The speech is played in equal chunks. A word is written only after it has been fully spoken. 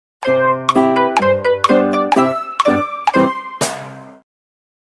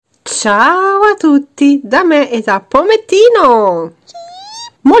Ciao a tutti, da me e da Pomettino.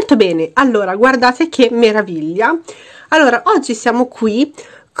 Molto bene, allora guardate che meraviglia. Allora, oggi siamo qui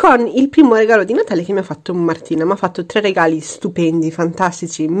con il primo regalo di Natale che mi ha fatto Martina. Mi ha fatto 3 regali stupendi,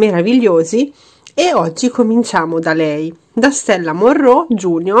 fantastici, meravigliosi, e oggi cominciamo da lei, da Stella Monroe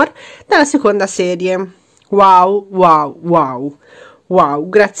Junior, dalla seconda serie. Wow, wow, wow, wow,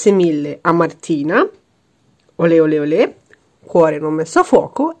 grazie mille a Martina. Olè, olè, olè. Cuore non messo a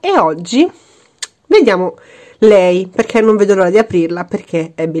fuoco. E oggi vediamo lei, perché non vedo l'ora di aprirla,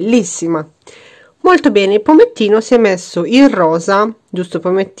 perché è bellissima. Molto bene, il Pomettino si è messo il rosa, giusto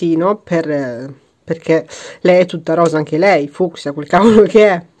Pomettino, perché lei è tutta rosa, anche lei, fucsia, quel cavolo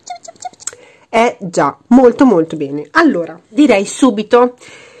che è già molto molto bene. Allora, direi subito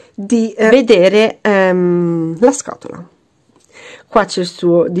di vedere la scatola. Qua c'è il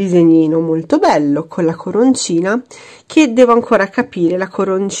suo disegnino molto bello con la coroncina, che devo ancora capire la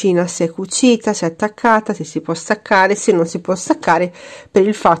coroncina se è cucita, se è attaccata, se si può staccare, se non si può staccare, per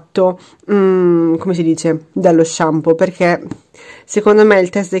il fatto, come si dice, dello shampoo, perché secondo me il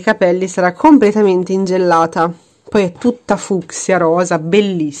test dei capelli sarà completamente ingellata. Poi è tutta fucsia rosa,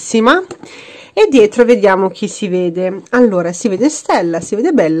 bellissima. E dietro vediamo chi si vede. Allora, si vede Stella, si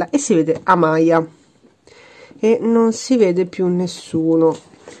vede Bella e si vede Amaya. E non si vede più nessuno.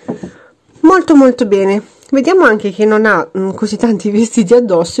 Molto molto bene. Vediamo anche che non ha così tanti vestiti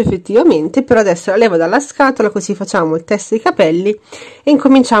addosso effettivamente, però adesso la levo dalla scatola, così facciamo il test dei capelli e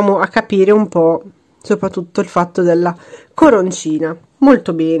incominciamo a capire un po' soprattutto il fatto della coroncina.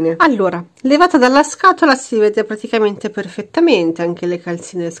 Molto bene. Allora, levata dalla scatola si vede praticamente perfettamente, anche le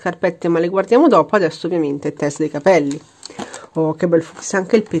calzine e le scarpette, ma le guardiamo dopo. Adesso ovviamente il test dei capelli. Oh, che bel fucsia,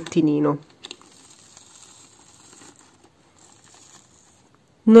 anche il pettinino.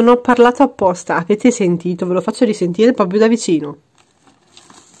 Non ho parlato apposta, avete sentito? Ve lo faccio risentire proprio da vicino.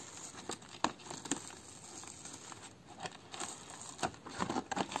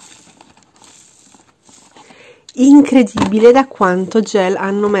 Incredibile da quanto gel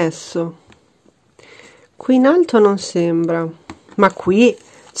hanno messo. Qui in alto non sembra, ma qui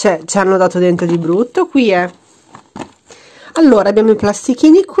ci hanno dato dentro di brutto, qui è. Allora, abbiamo i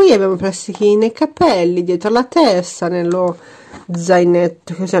plastichini qui, abbiamo i plastichini nei capelli, dietro la testa, nello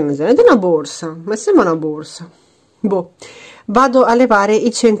zainetto. Cos'è uno zainetto? È una borsa, ma sembra una borsa. Boh, vado a levare i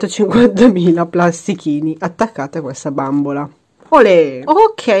 150.000 plastichini attaccati a questa bambola. Olè!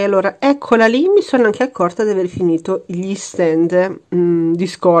 Ok, allora eccola lì. Mi sono anche accorta di aver finito gli stand di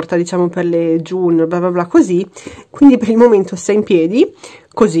scorta, diciamo, per le junior, bla bla bla, così. Quindi per il momento sta in piedi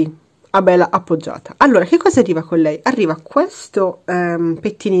così, a bella appoggiata. Allora, che cosa arriva con lei? Arriva questo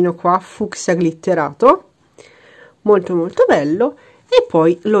pettinino qua, fucsia glitterato, molto molto bello, e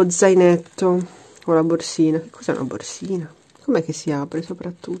poi lo zainetto o la borsina. Che cos'è una borsina? Com'è che si apre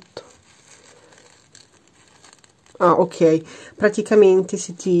soprattutto? Ah, ok, praticamente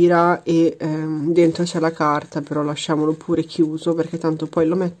si tira e dentro c'è la carta, però lasciamolo pure chiuso perché tanto poi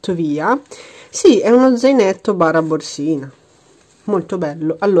lo metto via. Sì, è uno zainetto barra borsina, molto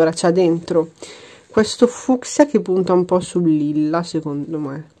bello. Allora c'ha dentro questo fucsia che punta un po' sul lilla, secondo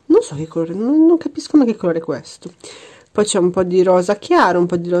me. Non so che colore, non capisco ma che colore è questo. Poi c'è un po' di rosa chiaro, un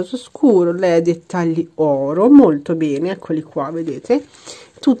po' di rosa scuro, lei ha dettagli oro, molto bene, eccoli qua, vedete?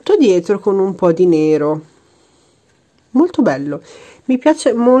 Tutto dietro con un po' di nero. Molto bello, mi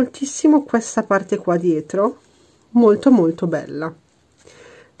piace moltissimo questa parte qua dietro, molto molto bella,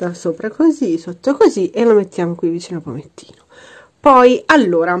 da sopra così, sotto così, e lo mettiamo qui vicino al pomettino. Poi,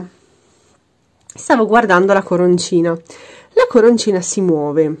 allora, stavo guardando la coroncina si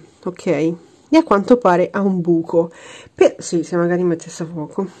muove, ok, e a quanto pare ha un buco, sì, se magari mettesse a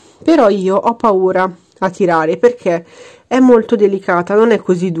fuoco, però io ho paura a tirare perché è molto delicata, non è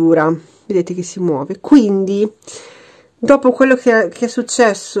così dura, vedete che si muove, quindi dopo quello che è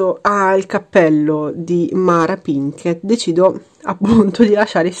successo al cappello di Mara Pink, decido appunto di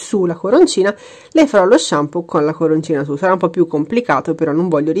lasciare su la coroncina. Le farò lo shampoo con la coroncina su, sarà un po' più complicato, però non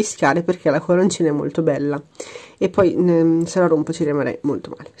voglio rischiare perché la coroncina è molto bella, e poi se la rompo ci rimarrei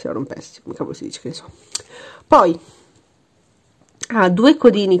molto male, se la rompessi, come cavolo si dice, che ne so. Poi ha 2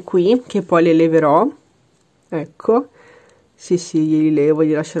 codini qui che poi le leverò, ecco, sì, glieli levo,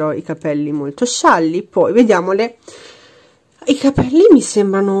 gli lascerò i capelli molto scialli. Poi vediamole. I capelli mi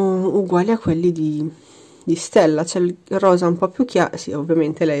sembrano uguali a quelli di Stella, c'è il rosa un po' più chiaro, sì,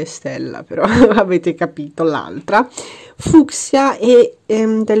 ovviamente lei è Stella, però avete capito, l'altra fucsia, e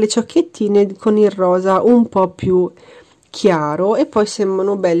delle ciocchettine con il rosa un po' più chiaro, e poi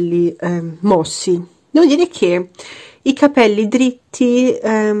sembrano belli mossi. Devo dire che i capelli dritti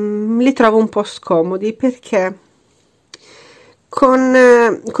li trovo un po' scomodi, perché con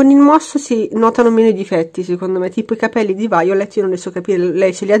il mosso si notano meno i difetti, secondo me, tipo i capelli di Violet, io non riesco a capire,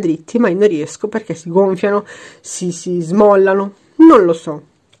 lei ce li ha dritti, ma io non riesco perché si gonfiano, si smollano, non lo so,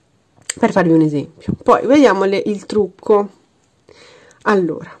 per farvi un esempio. Poi vediamo il trucco.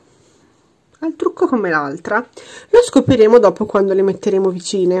 Allora, al trucco come l'altra lo scopriremo dopo, quando le metteremo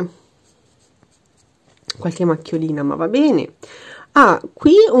vicine. Qualche macchiolina, ma va bene. Ah,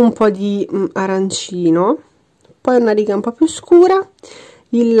 qui un po' di arancino, poi una riga un po' più scura,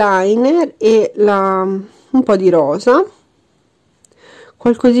 il liner e un po' di rosa,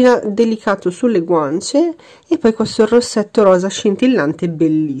 qualcosina delicato sulle guance, e poi questo rossetto rosa scintillante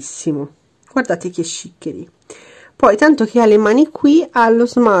bellissimo. Guardate che sciccheri. Poi, tanto che ha le mani qui, ha lo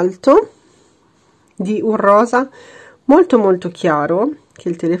smalto di un rosa molto molto chiaro, che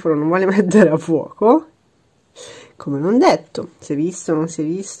il telefono non vuole mettere a fuoco, come non detto. Si è visto, non si è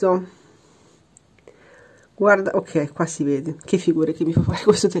visto? Guarda, ok, qua si vede, che figure che mi fa fare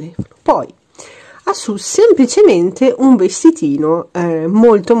questo telefono. Poi ha su semplicemente un vestitino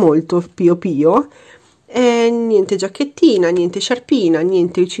molto molto pio pio, niente giacchettina, niente sciarpina,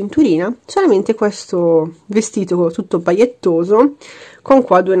 niente cinturina, solamente questo vestito tutto pagliettoso con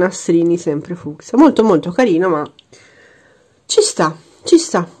qua 2 nastrini sempre fucsia, molto molto carino, ma ci sta,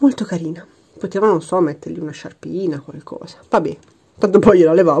 molto carina. Poteva, non so, mettergli una sciarpina, qualcosa, vabbè, tanto poi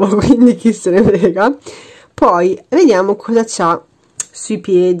gliela levavo, quindi chi se ne frega. Poi vediamo cosa c'ha sui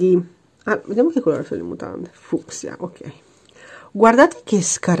piedi. Vediamo che colore sono le mutande. Fucsia, ok. Guardate che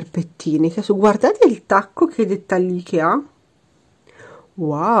scarpettine che ha, guardate il tacco, che dettagli che ha.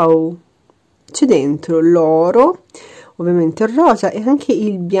 Wow, c'è dentro l'oro, ovviamente il rosa e anche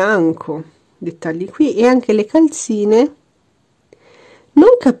il bianco, dettagli qui, e anche le calzine.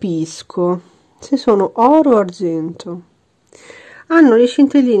 Non capisco se sono oro o argento. Hanno gli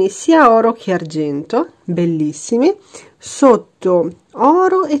scintillini sia oro che argento, bellissimi, sotto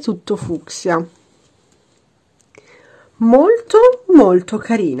oro e tutto fucsia. Molto molto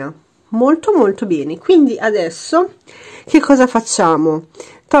carina, molto molto bene. Quindi adesso che cosa facciamo?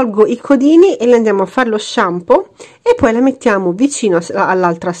 Tolgo i codini e le andiamo a fare lo shampoo, e poi la mettiamo vicino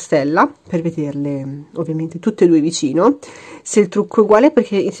all'altra Stella per vederle ovviamente tutte e due vicino, se il trucco è uguale,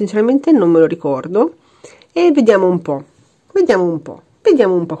 perché sinceramente non me lo ricordo, e vediamo un po'. Vediamo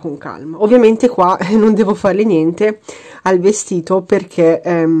un po' con calma. Ovviamente qua non devo farle niente al vestito, perché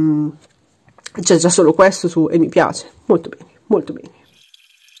c'è già solo questo su e mi piace molto bene, molto bene.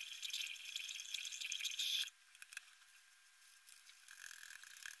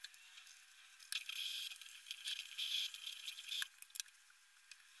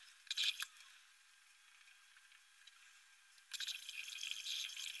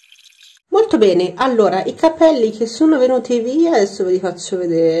 Molto bene. Allora, i capelli che sono venuti via adesso ve li faccio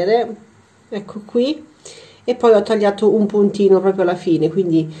vedere, ecco qui, e poi ho tagliato un puntino proprio alla fine,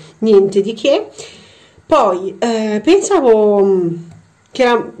 quindi niente di che. Poi pensavo che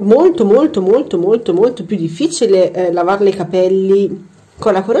era molto più difficile lavarle i capelli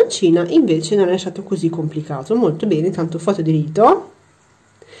con la coroncina, invece non è stato così complicato. Molto bene, tanto foto di rito,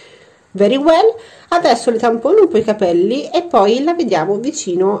 very well. Adesso le tampono un po' i capelli e poi la vediamo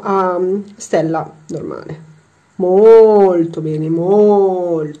vicino a Stella normale. Molto bene,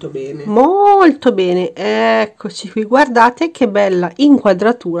 molto bene, molto bene. Eccoci qui, guardate che bella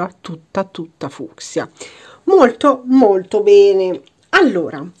inquadratura, tutta fucsia, molto molto bene.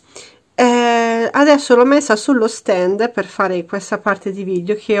 Allora, adesso l'ho messa sullo stand per fare questa parte di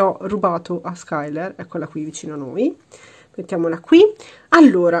video che ho rubato a Skyler, eccola qui vicino a noi. Mettiamola qui.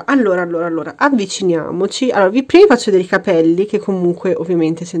 Allora, avviciniamoci. Allora, prima vi faccio vedere i capelli, che comunque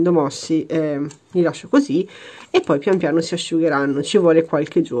ovviamente essendo mossi li lascio così, e poi pian piano si asciugheranno, ci vuole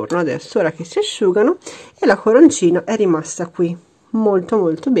qualche giorno adesso, ora che si asciugano, e la coroncina è rimasta qui molto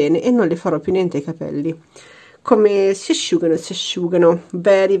molto bene, e non le farò più niente ai capelli. Come si asciugano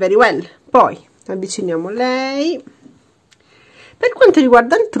very well. Poi avviciniamo lei. Per quanto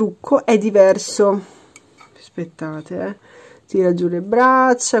riguarda il trucco è diverso. Aspettate, tira giù le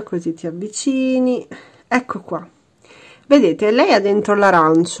braccia, così ti avvicini, ecco qua, vedete, lei ha dentro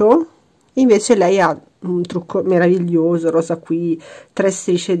l'arancio, invece lei ha un trucco meraviglioso, rosa qui, 3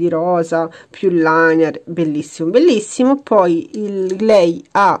 strisce di rosa, più liner, bellissimo, bellissimo. Poi lei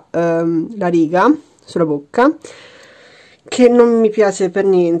ha la riga sulla bocca, che non mi piace per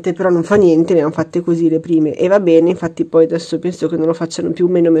niente, però non fa niente, ne hanno fatte così le prime e va bene, infatti poi adesso penso che non lo facciano più,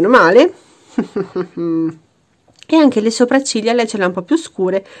 meno male. E anche le sopracciglia lei ce l'ha un po' più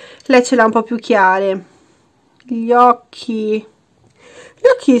scure, lei ce l'ha un po' più chiare. Gli occhi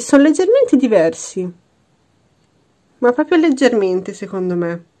sono leggermente diversi, ma proprio leggermente secondo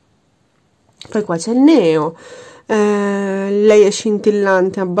me. Poi qua c'è il neo, lei è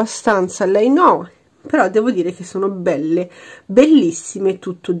scintillante abbastanza, lei no, però devo dire che sono belle, bellissime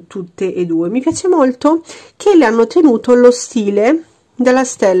tutte e due. Mi piace molto che le hanno tenuto lo stile della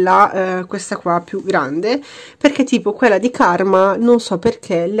Stella, questa qua più grande, perché tipo quella di Karma non so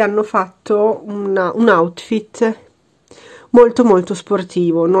perché le hanno fatto un outfit molto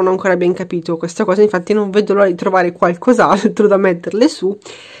sportivo. Non ho ancora ben capito questa cosa, infatti non vedo l'ora di trovare qualcos'altro da metterle su,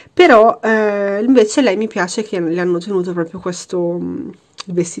 però invece lei mi piace che le hanno tenuto proprio questo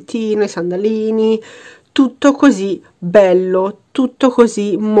il vestitino, i sandalini, tutto così bello, tutto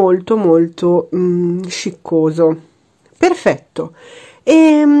così molto sciccoso, perfetto.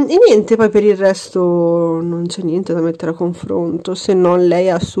 E niente, poi per il resto non c'è niente da mettere a confronto, se non lei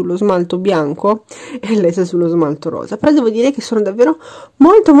ha sullo smalto bianco e lei sta sullo smalto rosa. Però devo dire che sono davvero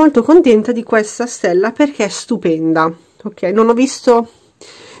molto contenta di questa Stella perché è stupenda, ok? Non ho visto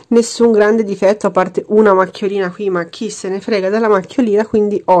nessun grande difetto, a parte una macchiolina qui, ma chi se ne frega della macchiolina,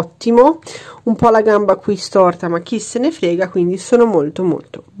 quindi ottimo. Un po' la gamba qui storta, ma chi se ne frega, quindi sono molto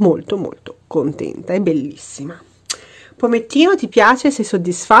contenta, è bellissima. Pomettino, ti piace? Sei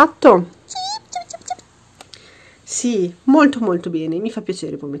soddisfatto? Sì, molto bene, mi fa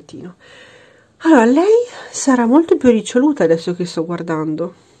piacere Pomettino. Allora, lei sarà molto più riccioluta adesso che sto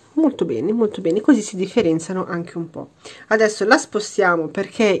guardando. Molto bene, così si differenziano anche un po'. Adesso la spostiamo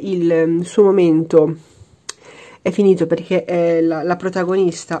perché il suo momento è finito, perché è la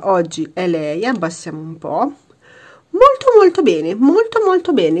protagonista oggi è lei. Abbassiamo un po'. Molto bene,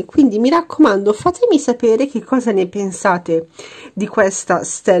 molto bene. Quindi mi raccomando, fatemi sapere che cosa ne pensate di questa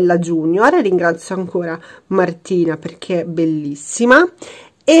Stella Junior. Ringrazio ancora Martina perché è bellissima.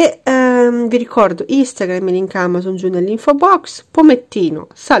 E vi ricordo Instagram e link Amazon giù nell'info box. Pomettino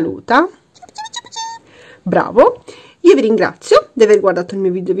saluta, bravo. Io vi ringrazio di aver guardato il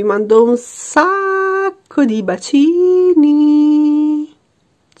mio video, vi mando un sacco di bacini.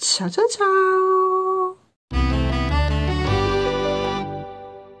 Ciao ciao ciao.